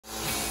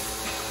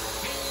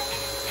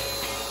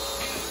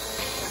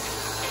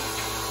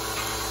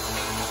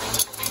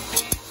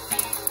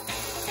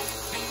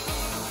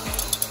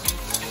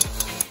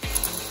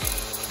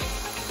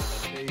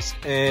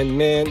And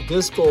man,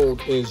 this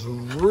gold is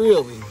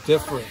really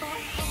different.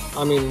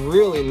 I mean,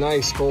 really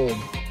nice gold.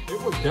 It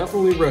was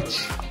definitely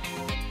rich.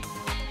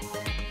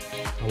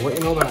 I'll let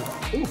you know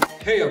that. Ooh.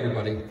 Hey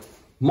everybody,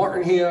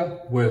 Martin here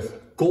with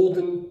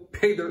Golden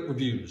Paydirt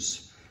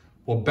Reviews.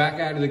 We're back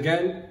at it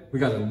again. We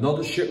got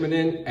another shipment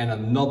in and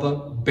another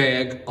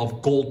bag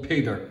of gold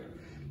paydirt.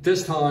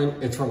 This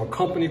time it's from a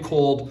company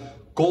called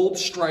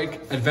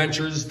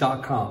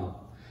goldstrikeadventures.com.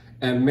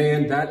 And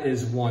man, that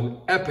is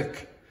one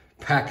epic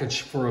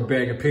package for a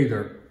bag of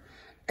paydirt.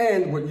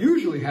 And what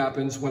usually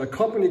happens when a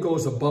company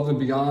goes above and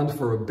beyond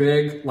for a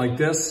bag like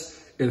this,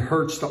 it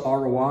hurts the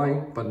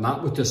ROI, but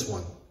not with this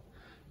one.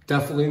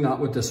 Definitely not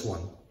with this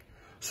one.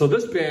 So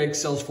this bag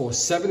sells for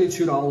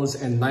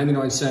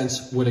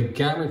 $72.99 with a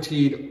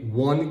guaranteed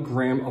 1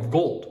 gram of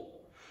gold.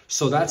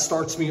 So that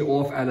starts me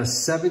off at a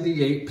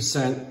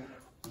 78%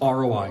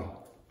 ROI.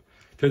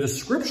 The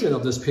description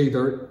of this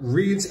paydirt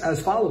reads as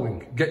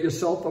following. Get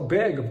yourself a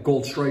bag of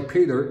Gold Strike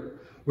paydirt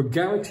with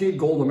guaranteed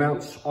gold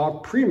amounts. Our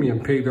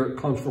premium paydirt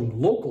comes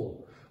from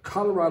local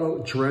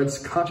Colorado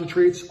Dredge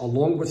concentrates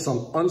along with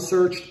some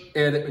unsearched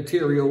added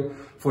material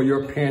for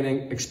your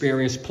panning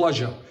experience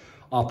pleasure.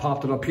 I'll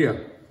pop it up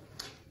here.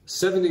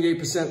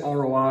 78%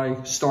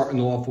 ROI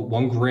starting off with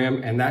 1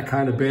 gram and that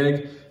kind of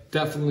bag.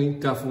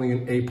 Definitely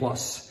an A+.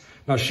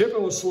 Now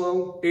shipping was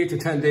slow, 8 to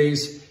 10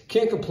 days.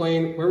 Can't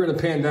complain, we're in a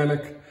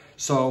pandemic.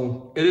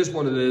 So it is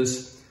what it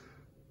is.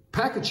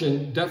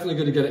 Packaging, definitely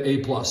gonna get an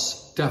A+,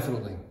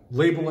 definitely.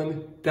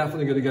 Labeling,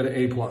 definitely gonna get an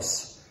A+.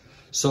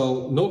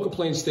 So no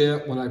complaints there.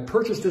 When I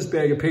purchased this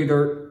bag of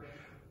paydirt,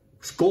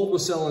 gold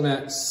was selling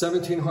at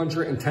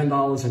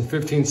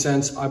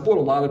 $1,710.15. I bought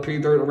a lot of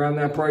paydirt around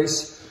that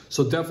price.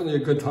 So definitely a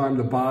good time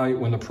to buy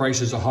when the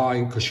prices are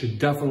high because you're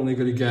definitely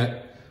gonna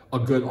get a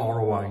good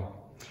ROI.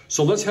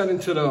 So let's head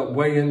into the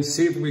weigh-in,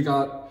 see if we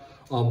got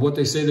what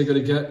they say they're gonna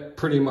get.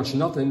 Pretty much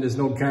nothing. There's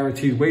no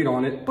guaranteed weight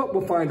on it, but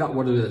we'll find out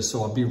what it is.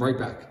 So I'll be right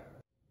back.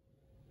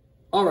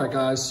 All right,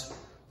 guys,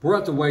 we're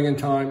at the weigh-in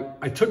time.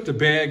 I took the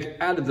bag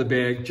out of the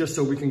bag just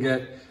so we can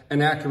get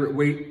an accurate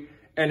weight.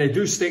 And they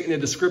do state in the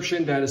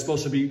description that it's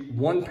supposed to be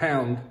 1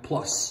 pound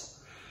plus.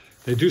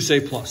 They do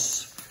say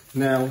plus.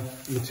 Now,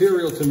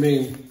 material to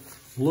me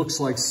looks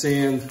like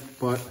sand,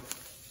 but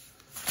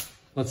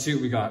let's see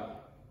what we got.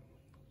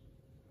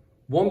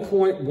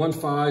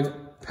 1.15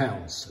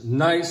 pounds.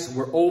 Nice,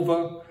 we're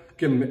over.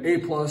 Give them an A+,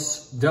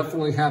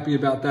 definitely happy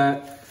about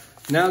that.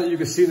 Now that you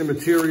can see the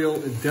material,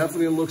 it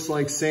definitely looks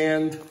like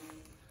sand.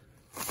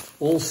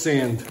 All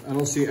sand. I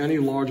don't see any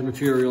large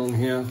material in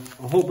here.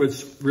 I hope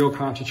it's real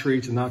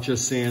concentrates and not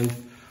just sand.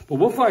 But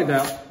we'll find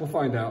out. We'll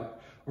find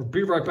out. We'll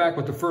be right back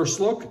with the first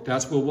look.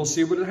 That's where we'll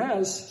see what it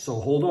has. So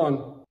hold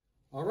on.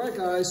 All right,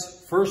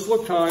 guys. First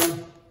look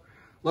time.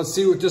 Let's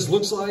see what this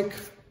looks like.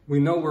 We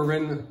know we're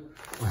in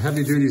a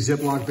heavy-duty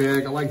Ziploc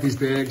bag. I like these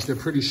bags. They're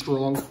pretty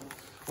strong.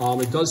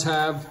 It does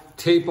have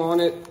tape on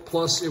it.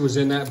 Plus, it was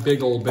in that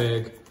big old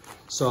bag.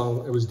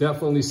 So it was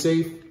definitely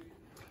safe.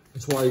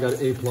 That's why you got an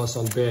A+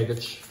 on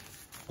baggage.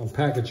 On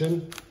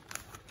packaging.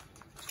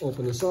 Let's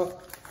open this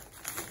up.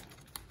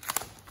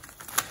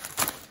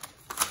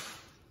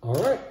 All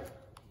right,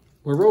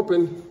 we're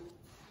open.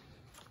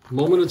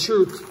 Moment of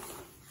truth.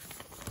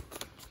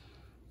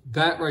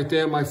 That right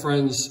there, my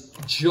friends,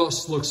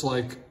 just looks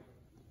like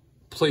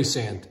play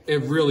sand.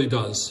 It really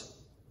does.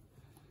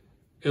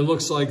 It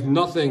looks like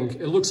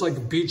nothing. It looks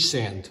like beach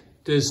sand.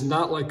 There's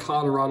not like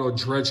Colorado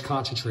Dredge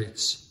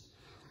concentrates.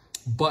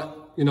 But,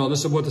 you know,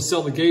 this is what the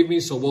seller gave me,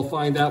 so we'll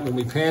find out when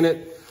we pan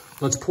it.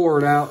 Let's pour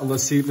it out and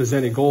let's see if there's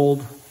any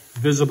gold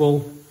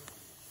visible.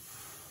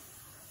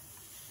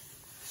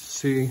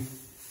 See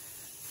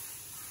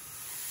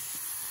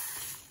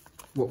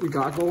what we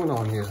got going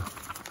on here.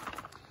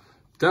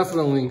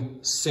 Definitely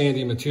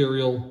sandy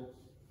material.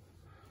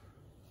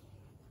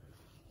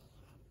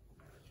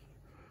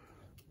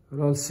 I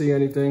don't see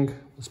anything.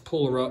 Let's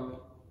pull her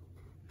up.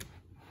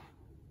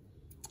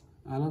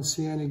 I don't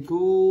see any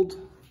gold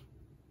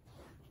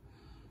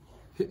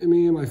hitting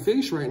me in my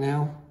face right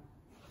now.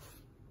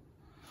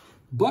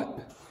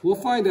 But we'll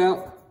find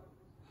out.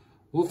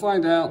 We'll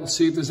find out. Let's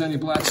see if there's any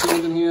black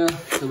sand in here.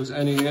 If there was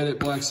any added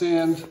black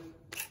sand.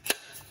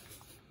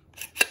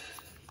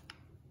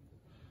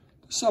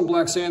 There's some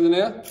black sand in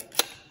there.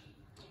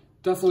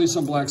 Definitely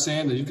some black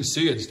sand. As you can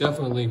see, it's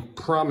definitely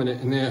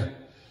prominent in there.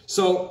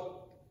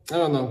 So, I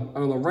don't know.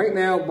 Right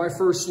now, my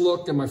first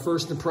look and my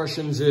first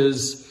impressions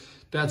is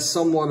that's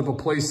somewhat of a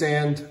play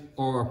sand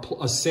or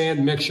a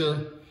sand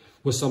mixture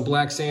with some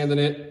black sand in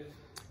it.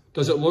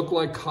 Does it look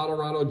like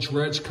Colorado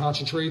Dredge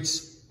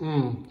concentrates?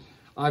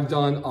 I've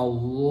done a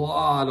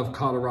lot of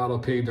Colorado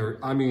paydirt.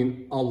 I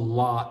mean, a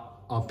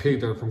lot of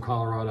paydirt from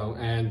Colorado.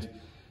 And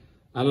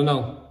I don't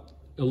know,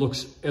 it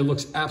looks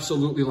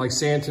absolutely like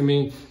sand to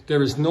me.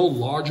 There is no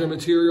larger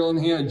material in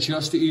here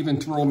just to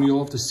even throw me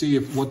off to see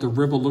if what the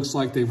river looks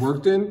like they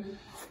worked in.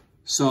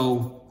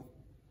 So,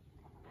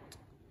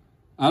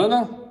 I don't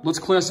know. Let's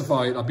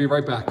classify it. I'll be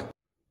right back.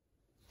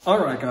 All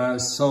right,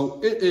 guys.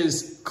 So it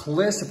is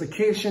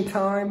classification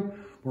time.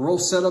 We're all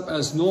set up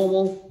as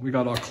normal. We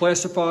got our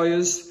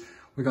classifiers.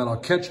 We got our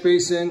catch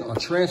basin, our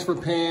transfer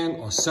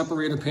pan, our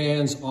separator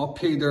pans, our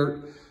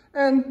Paydirt,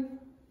 and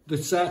the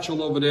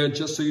satchel over there,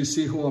 just so you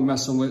see who I'm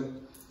messing with.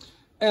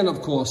 And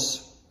of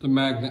course, the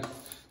magnet.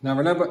 Now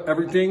remember,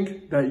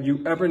 everything that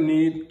you ever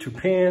need to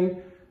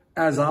pan,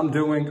 as I'm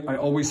doing, I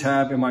always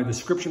have in my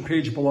description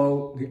page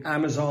below, the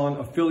Amazon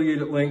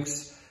affiliated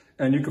links,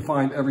 and you can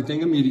find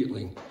everything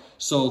immediately.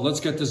 So let's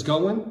get this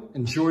going.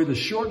 Enjoy the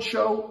short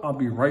show. I'll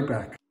be right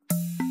back.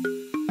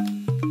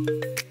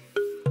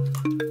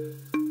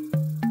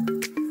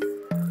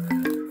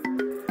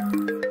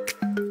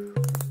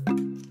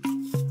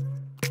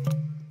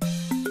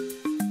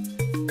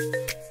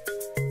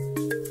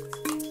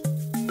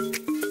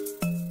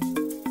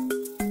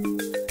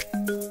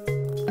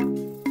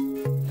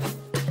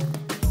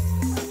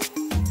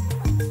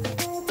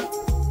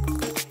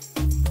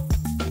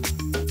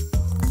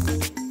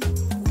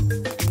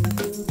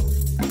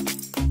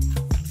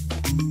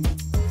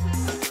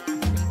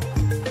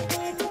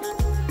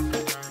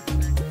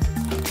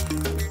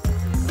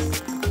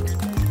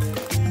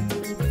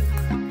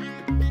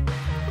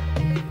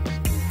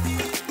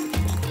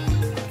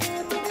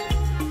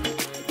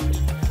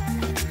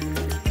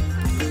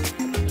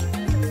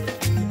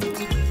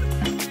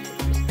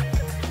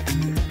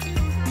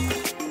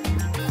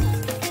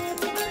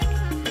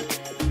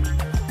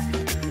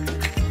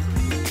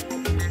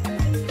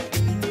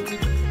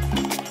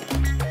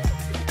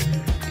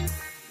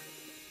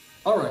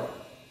 All right,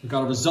 we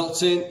got our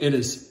results in. It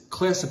is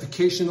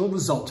classification or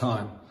result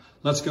time.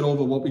 Let's get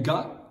over what we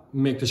got.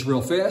 Make this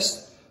real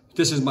fast.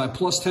 This is my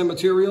plus 10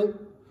 material,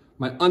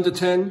 my under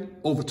 10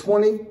 over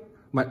 20,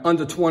 my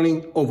under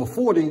 20 over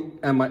 40,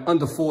 and my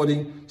under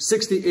 40,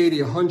 60,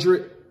 80,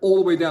 100, all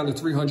the way down to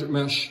 300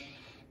 mesh.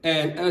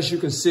 And as you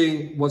can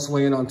see, what's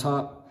laying on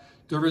top,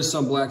 there is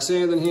some black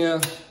sand in here.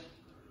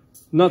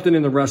 Nothing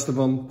in the rest of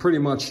them, pretty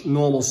much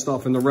normal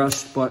stuff in the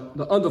rest, but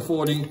the under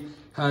 40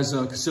 has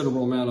a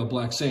considerable amount of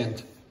black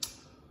sand.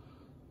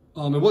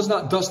 It was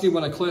not dusty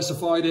when I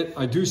classified it.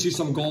 I do see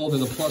some gold in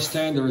the plus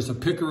 10. There is a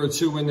picker or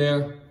two in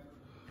there. I'm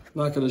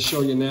not going to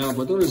show you now,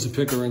 but there is a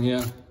picker in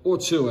here, or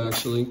two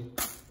actually.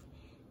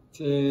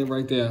 See,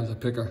 right there, the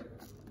picker.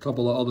 A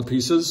couple of other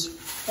pieces.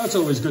 That's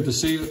always good to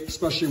see,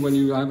 especially when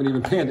you haven't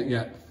even panned it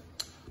yet.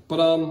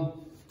 But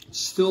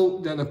still,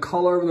 then the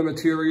color of the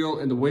material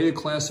and the way it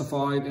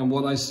classified and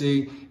what I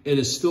see, it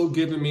is still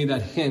giving me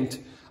that hint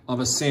of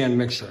a sand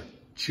mixture.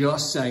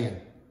 Just saying.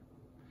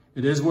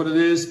 It is what it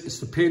is. It's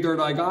the Paydirt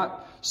I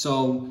got.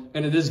 So,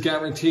 and it is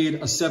guaranteed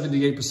a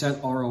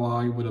 78%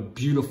 ROI with a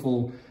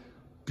beautiful,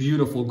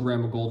 beautiful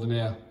gram of gold in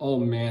there. Oh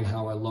man,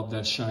 how I love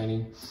that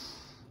shiny.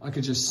 I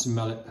could just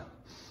smell it.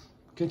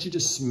 Can't you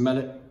just smell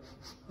it?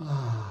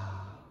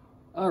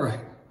 All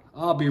right,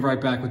 I'll be right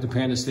back with the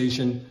panning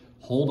station.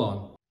 Hold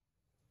on.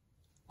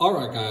 All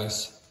right,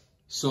 guys.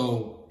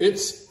 So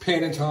it's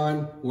panning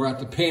time. We're at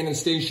the panning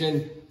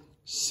station.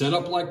 Set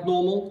up like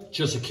normal,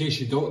 just in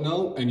case you don't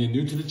know and you're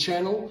new to the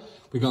channel.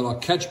 We got our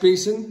catch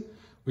basin.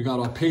 We got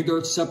our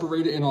Paydirt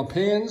separated in our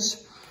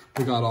pans.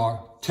 We got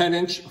our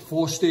 10-inch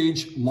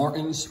 4-stage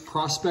Martin's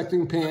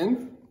prospecting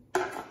pan.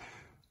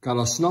 Got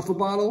our snuffer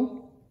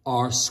bottle,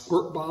 our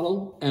squirt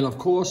bottle, and of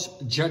course,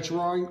 jet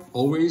dry.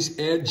 Always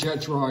add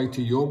jet dry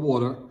to your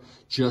water.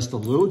 Just a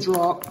little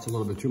drop. It's a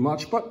little bit too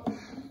much, but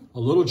a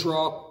little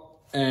drop.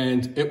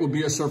 And it will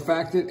be a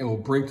surfactant. It will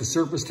break the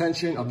surface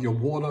tension of your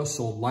water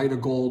so lighter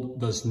gold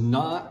does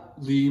not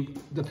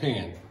leave the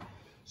pan.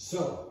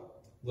 So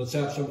let's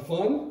have some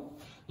fun.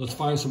 Let's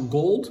find some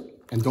gold.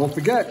 And don't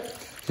forget,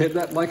 hit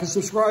that like and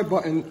subscribe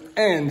button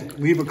and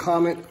leave a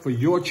comment for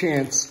your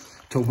chance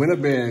to win a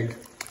bag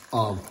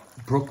of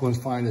Brooklyn's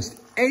finest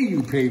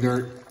AU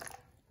Paydirt.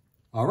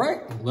 All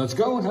right, let's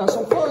go and have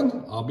some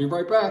fun. I'll be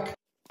right back.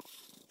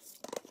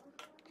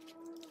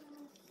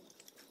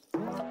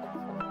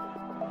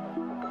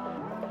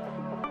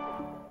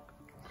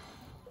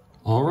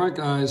 All right,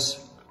 guys,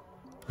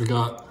 we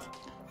got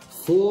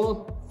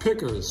 4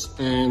 pickers,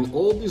 and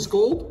all these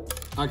gold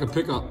I can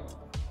pick up,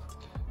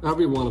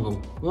 every one of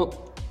them.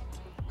 Well,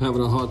 I'm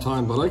having a hard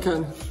time, but I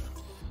can.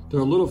 They're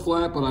a little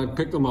flat, but I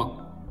picked them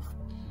up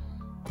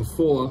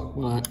before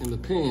when in the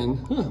pan,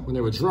 when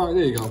they were dry.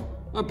 There you go,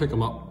 I pick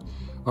them up.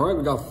 All right,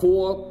 we got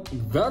 4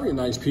 very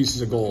nice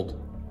pieces of gold.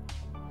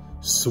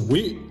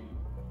 Sweet.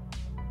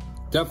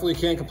 Definitely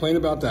can't complain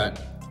about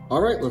that.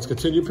 All right, let's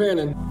continue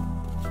panning.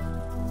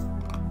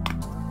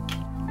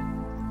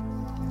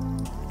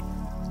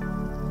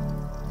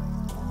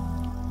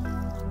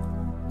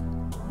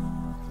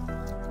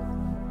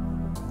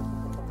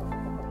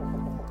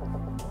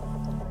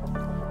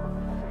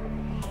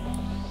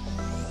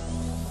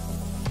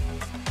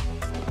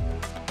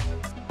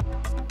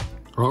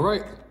 All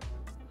right,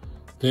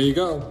 there you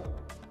go.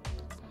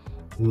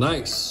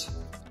 Nice.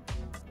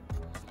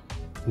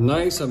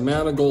 Nice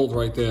amount of gold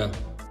right there.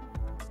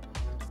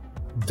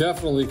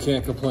 Definitely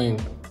can't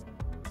complain.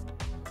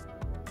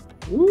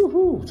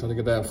 Woohoo, trying to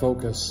get that in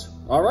focus.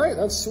 All right,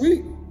 that's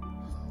sweet.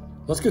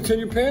 Let's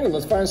continue panning.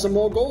 Let's find some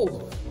more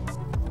gold.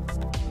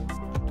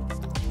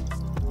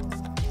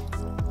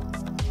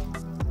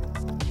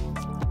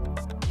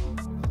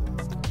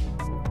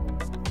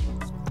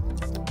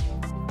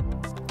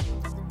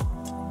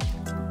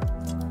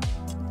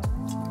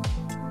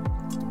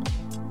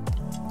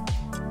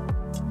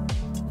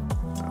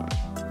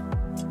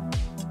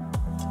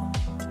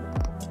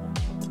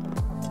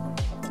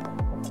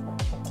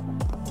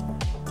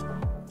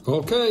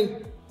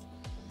 Okay,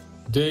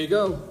 there you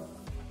go.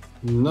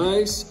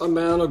 Nice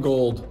amount of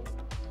gold.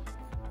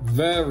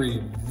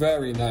 Very,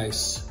 very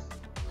nice.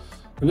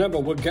 Remember,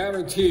 we're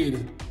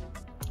guaranteed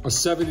a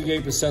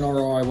 78%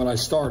 ROI when I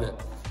start it.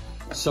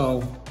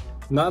 So,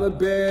 not a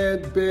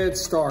bad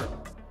start.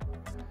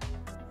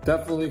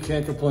 Definitely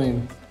can't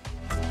complain.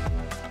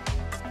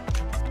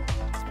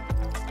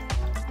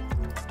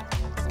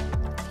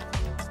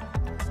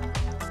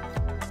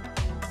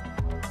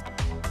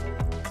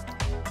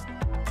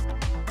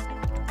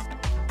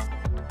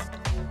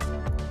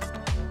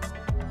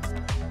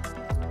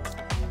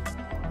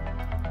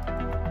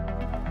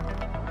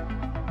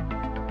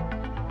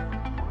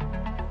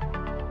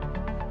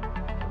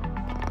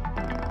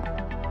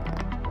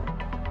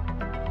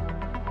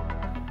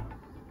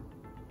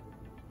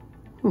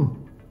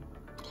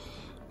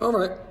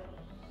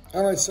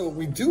 All right, so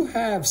we do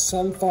have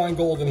some fine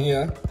gold in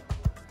here.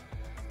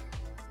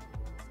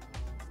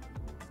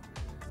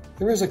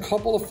 There is a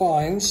couple of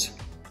fines.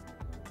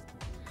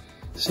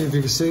 See if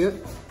you can see it.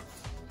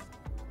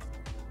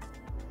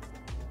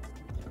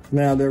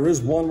 Now there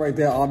is one right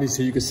there,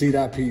 obviously you can see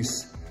that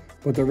piece,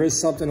 but there is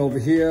something over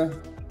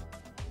here.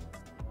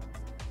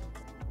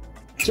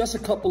 Just a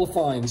couple of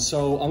fines.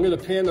 So I'm gonna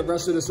pan the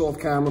rest of this off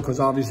camera because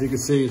obviously you can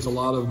see there's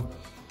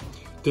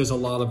a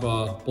lot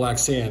of black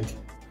sand.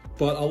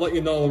 But I'll let you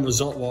know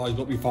result-wise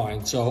what we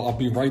find. So I'll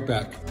be right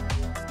back.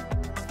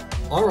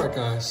 All right,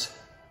 guys.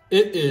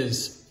 It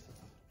is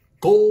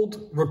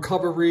gold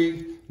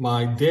recovery,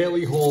 my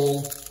daily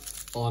haul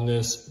on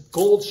this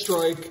Gold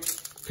Strike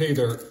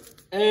Paydirt.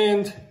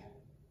 And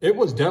it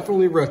was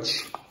definitely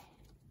rich.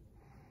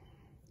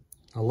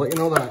 I'll let you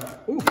know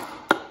that. Ooh.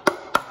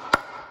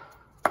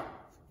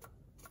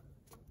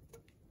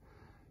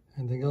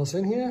 Anything else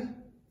in here?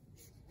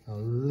 A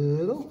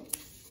little.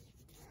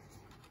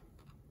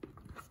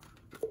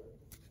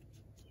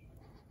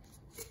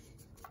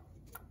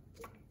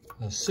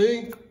 Let's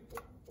see.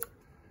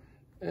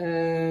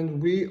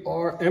 And we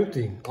are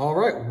empty. All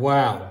right,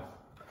 wow.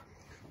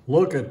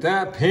 Look at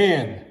that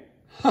pan.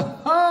 Ha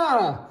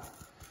ha!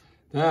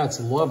 That's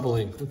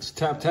lovely. Let's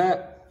tap,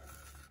 tap.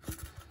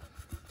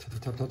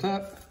 Tap, tap, tap,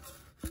 tap.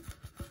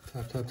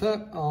 Tap, tap,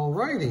 tap. All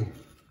righty.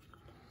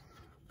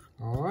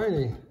 All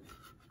righty.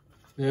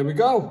 There we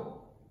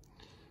go.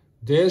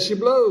 There she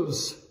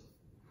blows.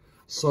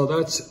 So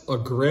that's a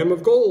gram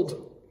of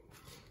gold.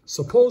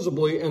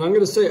 Supposedly, and I'm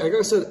gonna say, like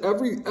I said,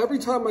 every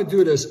time I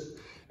do this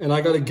and I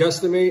gotta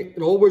guesstimate,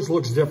 it always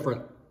looks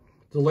different.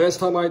 The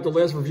last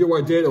review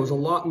I did, it was a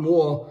lot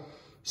more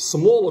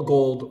smaller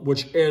gold,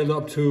 which added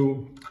up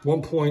to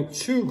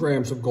 1.2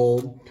 grams of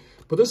gold.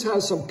 But this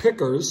has some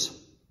pickers,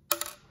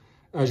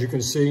 as you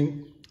can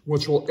see,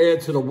 which will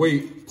add to the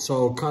weight.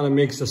 So it kind of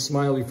makes the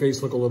smiley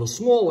face look a little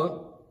smaller.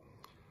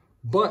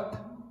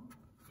 But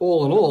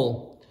all in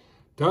all,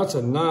 that's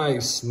a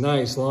nice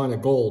line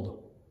of gold.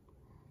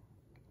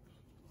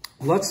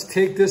 Let's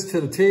take this to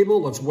the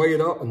table. Let's weigh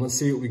it up and let's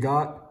see what we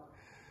got.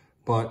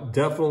 But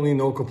definitely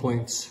no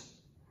complaints.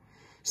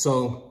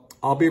 So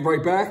I'll be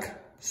right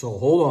back. So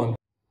hold on.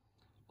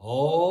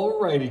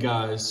 Alrighty,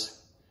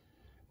 guys.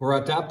 We're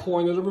at that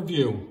point of the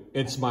review.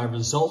 It's my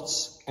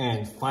results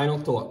and final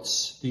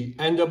thoughts. The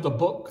end of the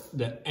book,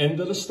 the end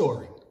of the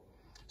story.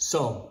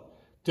 So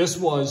this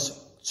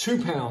was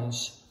 2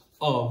 pounds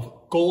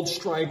of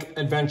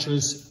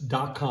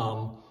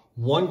goldstrikeadventures.com,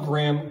 1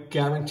 gram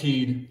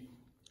guaranteed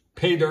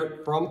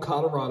Paydirt from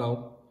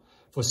Colorado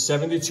for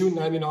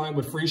 $72.99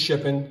 with free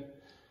shipping.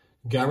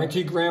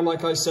 Guaranteed gram,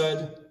 like I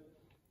said,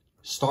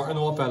 starting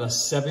off at a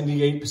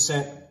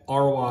 78%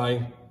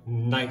 ROI.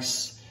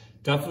 Nice.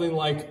 Definitely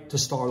like to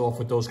start off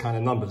with those kind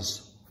of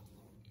numbers.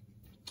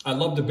 I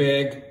love the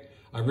bag.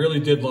 I really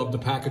did love the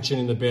packaging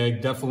in the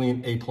bag. Definitely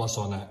an A+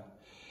 on that.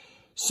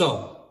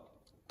 So,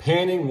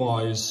 panning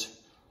wise,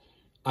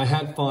 I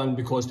had fun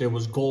because there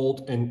was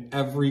gold in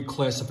every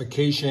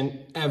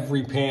classification,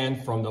 every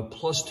pan from the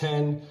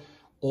 +10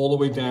 all the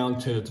way down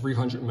to the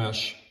 300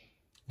 mesh.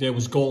 There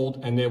was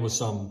gold and there was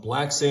some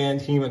black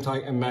sand,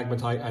 hematite, and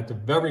magnetite at the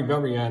very,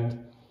 very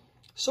end.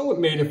 So it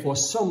made it for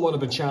somewhat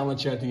of a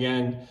challenge at the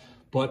end,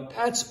 but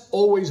that's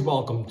always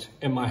welcomed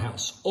in my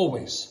house,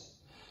 always.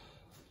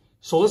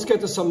 So let's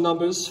get to some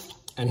numbers,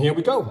 and here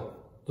we go.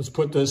 Let's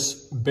put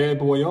this bad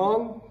boy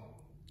on.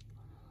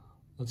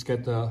 Let's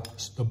get the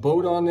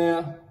boat on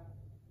there.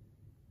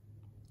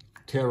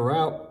 Tear her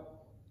out.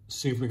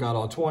 See if we got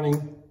our 20.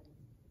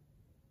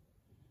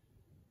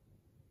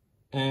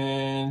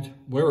 And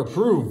we're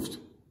approved.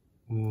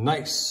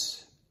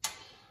 Nice.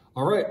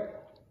 All right.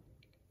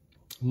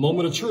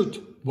 Moment of truth.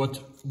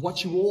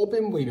 What you all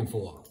been waiting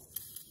for.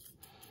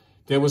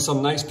 There was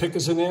some nice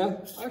pickers in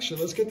there.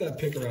 Actually, let's get that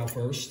picker out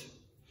first.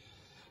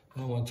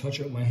 I don't want to touch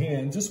it with my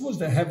hands. This was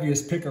the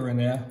heaviest picker in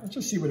there. Let's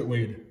just see what it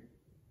weighed.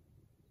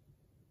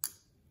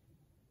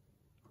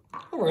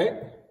 All right,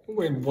 it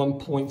weighed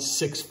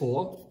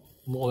 1.64,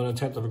 more than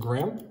 1/10 of a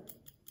gram.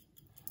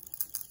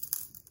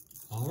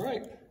 All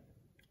right.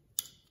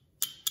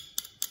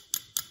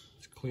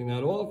 Let's clean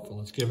that off and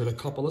let's give it a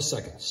couple of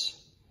seconds.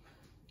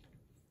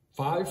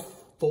 5,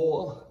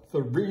 4,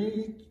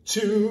 3,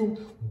 2,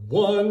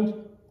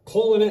 1.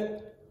 Calling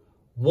it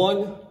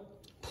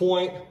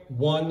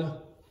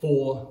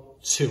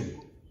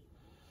 1.142.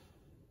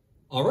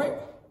 All right.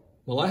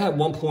 Well, I had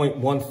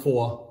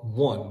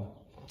 1.141.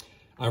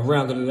 I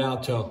rounded it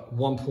out to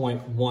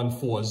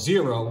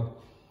 1.140,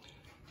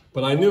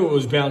 but I knew it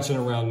was bouncing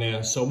around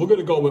there. So we're going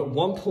to go with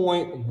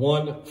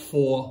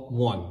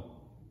 1.141.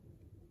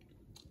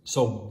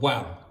 So,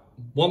 wow,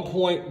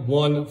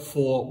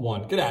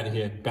 1.141. Get out of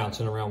here,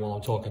 bouncing around while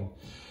I'm talking.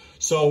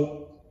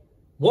 So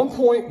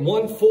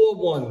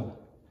 1.141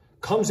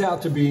 comes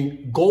out to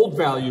be gold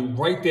value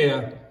right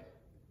there,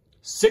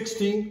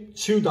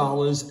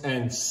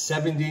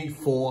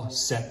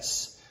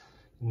 $62.74.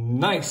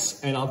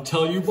 Nice. And I'll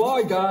tell you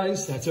why,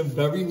 guys. That's a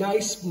very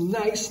nice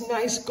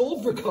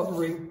gold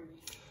recovery,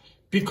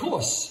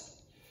 because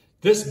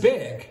this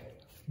bag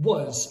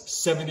was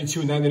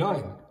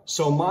 $72.99.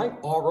 So my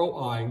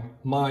ROI,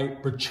 my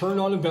return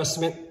on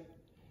investment,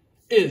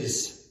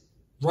 is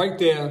right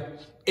there,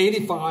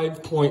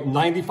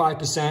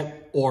 85.95%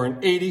 or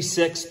an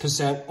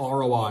 86%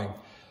 ROI.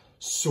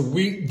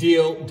 Sweet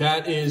deal.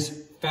 That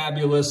is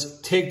fabulous.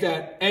 Take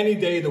that any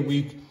day of the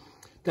week.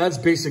 That's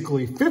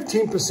basically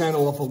 15%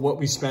 off of what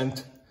we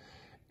spent.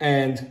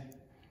 And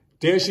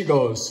there she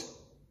goes.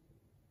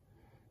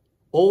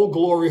 Old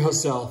Glory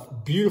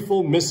herself.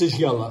 Beautiful Mrs.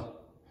 Yella.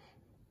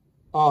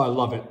 Oh, I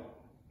love it.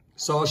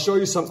 So I'll show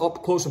you some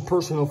up close and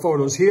personal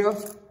photos here.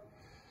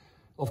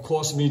 Of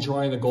course, me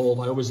drying the gold.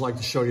 I always like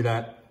to show you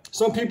that.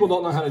 Some people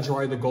don't know how to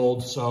dry the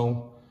gold,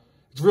 so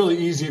it's really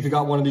easy if you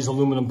got one of these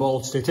aluminum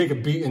bolts. They take a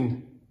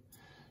beating.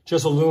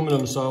 Just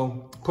aluminum,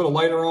 so put a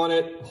lighter on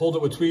it, hold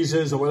it with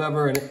tweezers or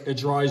whatever, and it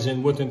dries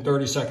in within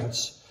 30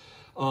 seconds.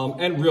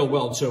 And real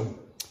well, too.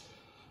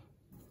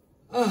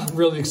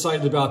 Really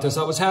excited about this.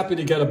 I was happy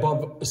to get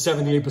above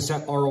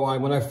 78% ROI.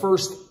 When I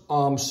first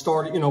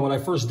started, when I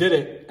first did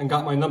it and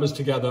got my numbers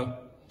together,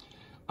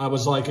 I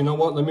was like, you know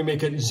what, let me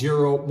make it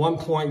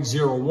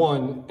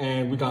 1.01,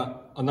 and we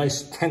got a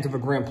nice 1/10 of a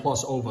gram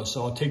plus over.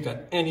 So I'll take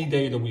that any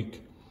day of the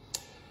week.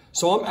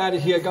 So I'm out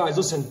of here, guys.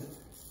 Listen.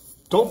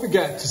 Don't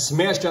forget to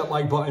smash that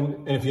like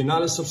button, and if you're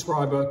not a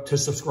subscriber, to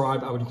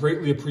subscribe. I would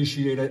greatly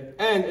appreciate it.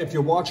 And if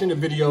you're watching the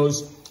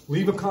videos,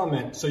 leave a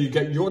comment so you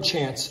get your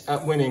chance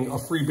at winning a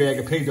free bag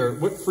of Paydirt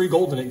with free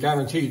gold in it,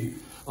 guaranteed.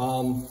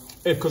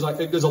 Because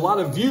there's a lot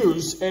of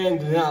views, and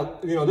now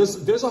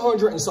there's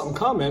 100 and something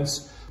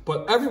comments,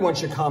 but everyone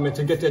should comment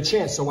to get their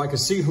chance so I can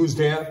see who's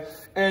there.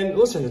 And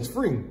listen, it's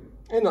free.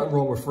 Ain't nothing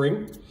wrong with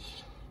free.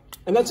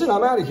 And that's it.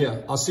 I'm out of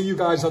here. I'll see you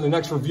guys on the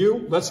next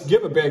review. Let's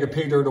give a bag of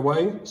Paydirt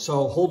away.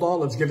 So hold on.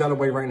 Let's give that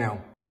away right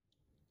now.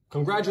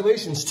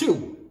 Congratulations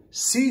to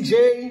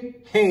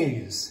CJ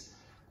Hayes.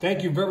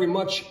 Thank you very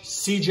much,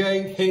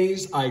 CJ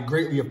Hayes. I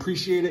greatly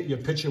appreciate it. Your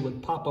picture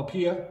would pop up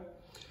here.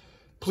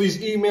 Please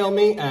email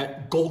me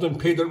at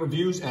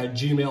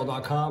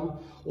goldenpaydirtreviews@gmail.com,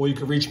 or you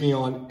can reach me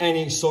on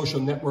any social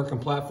network and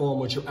platform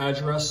with your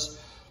address.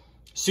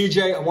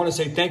 CJ, I want to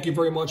say thank you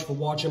very much for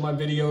watching my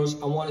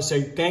videos. I want to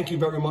say thank you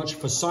very much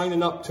for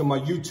signing up to my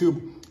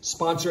YouTube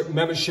sponsored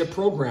membership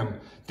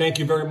program. Thank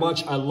you very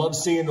much. I love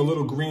seeing the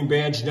little green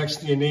badge next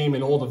to your name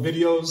in all the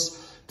videos.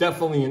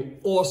 Definitely an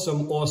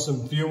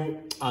awesome view.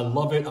 I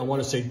love it. I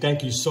want to say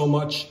thank you so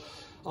much.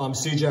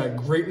 CJ, I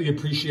greatly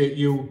appreciate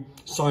you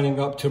signing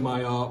up to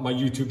my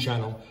YouTube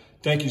channel.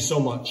 Thank you so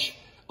much.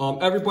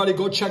 Everybody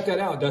go check that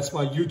out. That's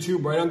my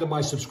YouTube. Right under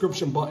my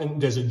subscription button,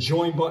 there's a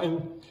join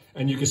button.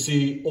 And you can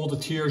see all the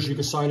tiers you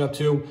can sign up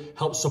to,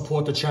 help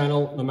support the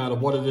channel, no matter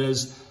what it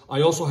is.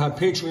 I also have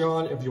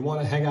Patreon. If you want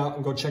to hang out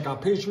and go check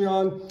out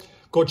Patreon,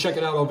 go check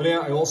it out over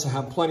there. I also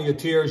have plenty of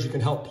tiers. You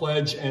can help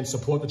pledge and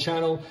support the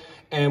channel.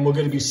 And we're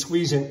going to be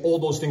squeezing all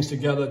those things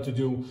together to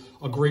do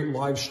a great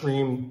live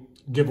stream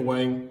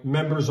giveaway,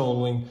 members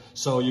only.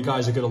 So you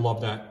guys are going to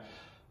love that.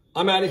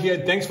 I'm out of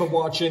here. Thanks for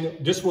watching.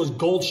 This was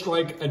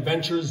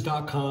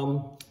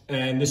goldstrikeadventures.com.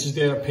 And this is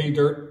their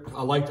Paydirt.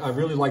 I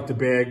really like the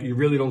bag. You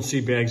really don't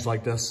see bags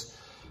like this.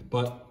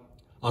 But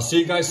I'll see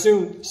you guys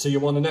soon. See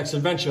you on the next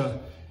adventure.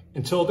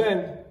 Until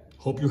then,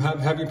 hope you have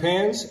heavy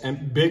pans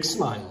and big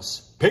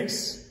smiles.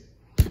 Peace.